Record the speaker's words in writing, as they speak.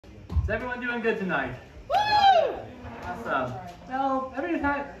everyone doing good tonight? Woo! Awesome. Well, every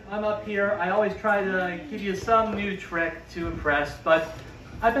time I'm up here, I always try to give you some new trick to impress, but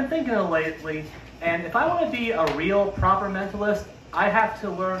I've been thinking of it lately, and if I want to be a real proper mentalist, I have to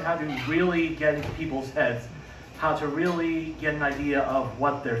learn how to really get into people's heads, how to really get an idea of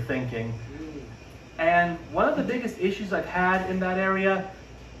what they're thinking. And one of the biggest issues I've had in that area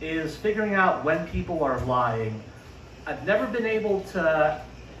is figuring out when people are lying. I've never been able to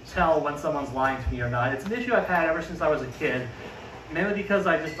tell when someone's lying to me or not. It's an issue I've had ever since I was a kid, mainly because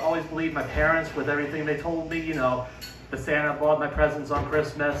I just always believed my parents with everything they told me, you know, that Santa bought my presents on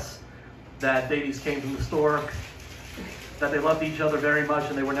Christmas, that babies came from the stork, that they loved each other very much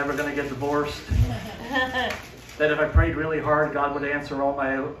and they were never going to get divorced, that if I prayed really hard, God would answer all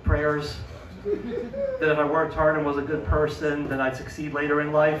my prayers, that if I worked hard and was a good person, then I'd succeed later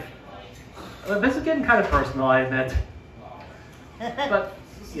in life. This is getting kind of personal, I admit. But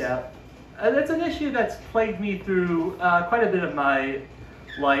yeah, it's an issue that's plagued me through quite a bit of my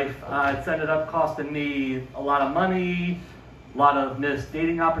life. It's ended up costing me a lot of money, a lot of missed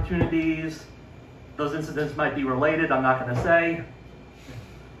dating opportunities. Those incidents might be related, I'm not going to say.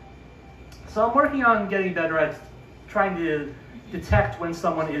 So I'm working on getting better at trying to detect when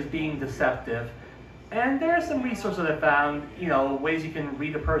someone is being deceptive. And there are some resources I found, you know, ways you can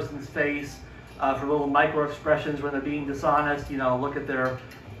read a person's face for little micro expressions when they're being dishonest. You know, look at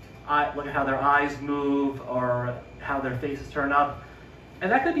how their eyes move or how their faces turn up.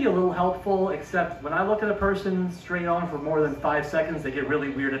 And that could be a little helpful, except when I look at a person straight on for more than 5 seconds, they get really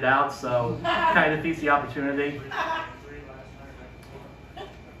weirded out, so kind of defeats the opportunity.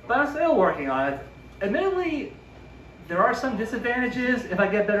 But I'm still working on it. Admittedly, there are some disadvantages if I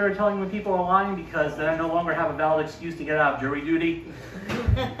get better at telling when people are lying, because then I no longer have a valid excuse to get out of jury duty.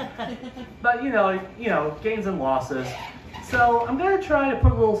 But you know, gains and losses. So I'm going to try to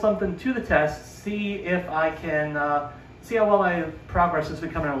put a little something to the test, see if I can see how well my progress has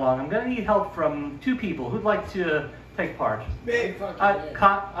been coming along. I'm going to need help from 2 people who'd like to take part. Me.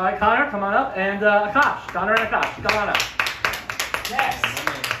 Connor, come on up, and Akash. Connor and Akash, come on up. Yes.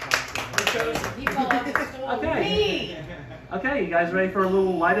 Okay. Okay, you guys ready for a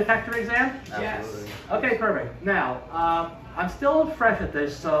little lie detector exam? Yes. Okay, perfect. Now, I'm still fresh at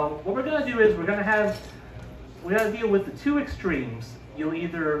this, so what we're going to do is we're going to deal with the 2 extremes. You'll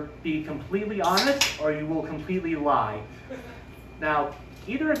either be completely honest or you will completely lie. Now,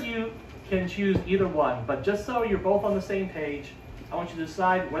 either of you can choose either one, but just so you're both on the same page, I want you to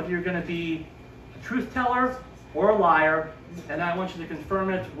decide whether you're going to be a truth teller or a liar, and I want you to confirm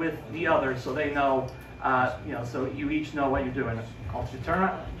it with the other so they know, so you each know what you're doing. I'll just turn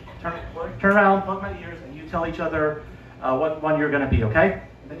around, plug my ears, and you tell each other what one you're going to be, okay?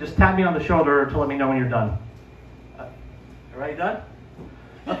 And just tap me on the shoulder to let me know when you're done. Alright, done?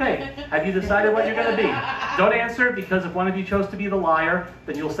 Okay, have you decided what you're going to be? Don't answer, because if one of you chose to be the liar,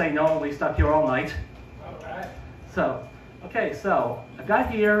 then you'll say no and we stuck here all night. Alright. So, okay, so I've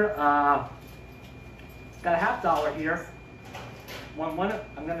got here, got a $50 here. I'm going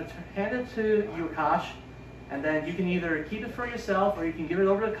to hand it to you, Akash, and then you can either keep it for yourself or you can give it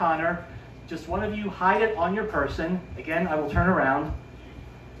over to Connor. Just one of you hide it on your person. Again, I will turn around.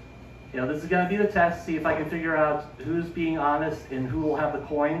 You know, this is going to be the test, see if I can figure out who's being honest and who will have the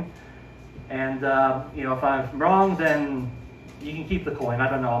coin. And, you know, if I'm wrong, then you can keep the coin. I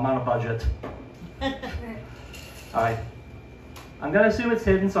don't know, I'm on a budget. All right. I'm going to assume it's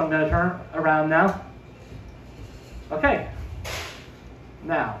hidden, so I'm going to turn around now. Okay.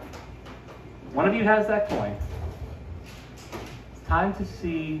 Now, one of you has that coin. It's time to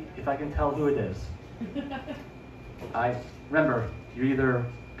see if I can tell who it is. Remember, you're either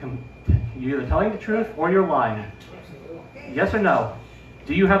telling the truth or you're lying. Yes or no?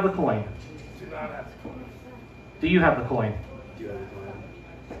 Do you have the coin? Do not have the coin. Do you have the coin? Do you have the coin?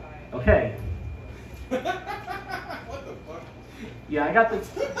 Okay. What the fuck? Yeah, I got this.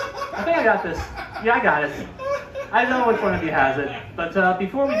 I think I got this. Yeah, I got it. I know which one of you has it. But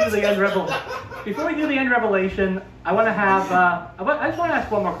before we do the end revelation, I want to have. I just want to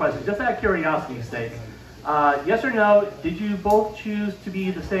ask one more question, just out of curiosity's sake. Yes or no, did you both choose to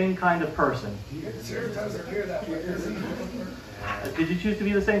be the same kind of person? Did you choose to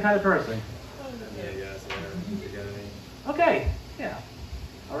be the same kind of person? Yeah, yes, Okay, yeah.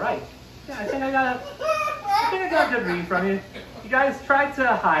 All right. Yeah, I think I got a good read from you. You guys tried to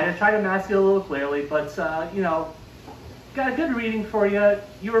hide it, tried to mask it a little clearly, but, you know, got a good reading for you.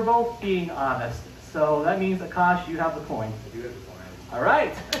 You were both being honest. So that means, Akash, you have the coin. I do have the coin. All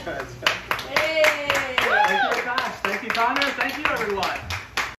right. Hey! Thank you, Akash. Thank you, Connor. Thank you, everyone.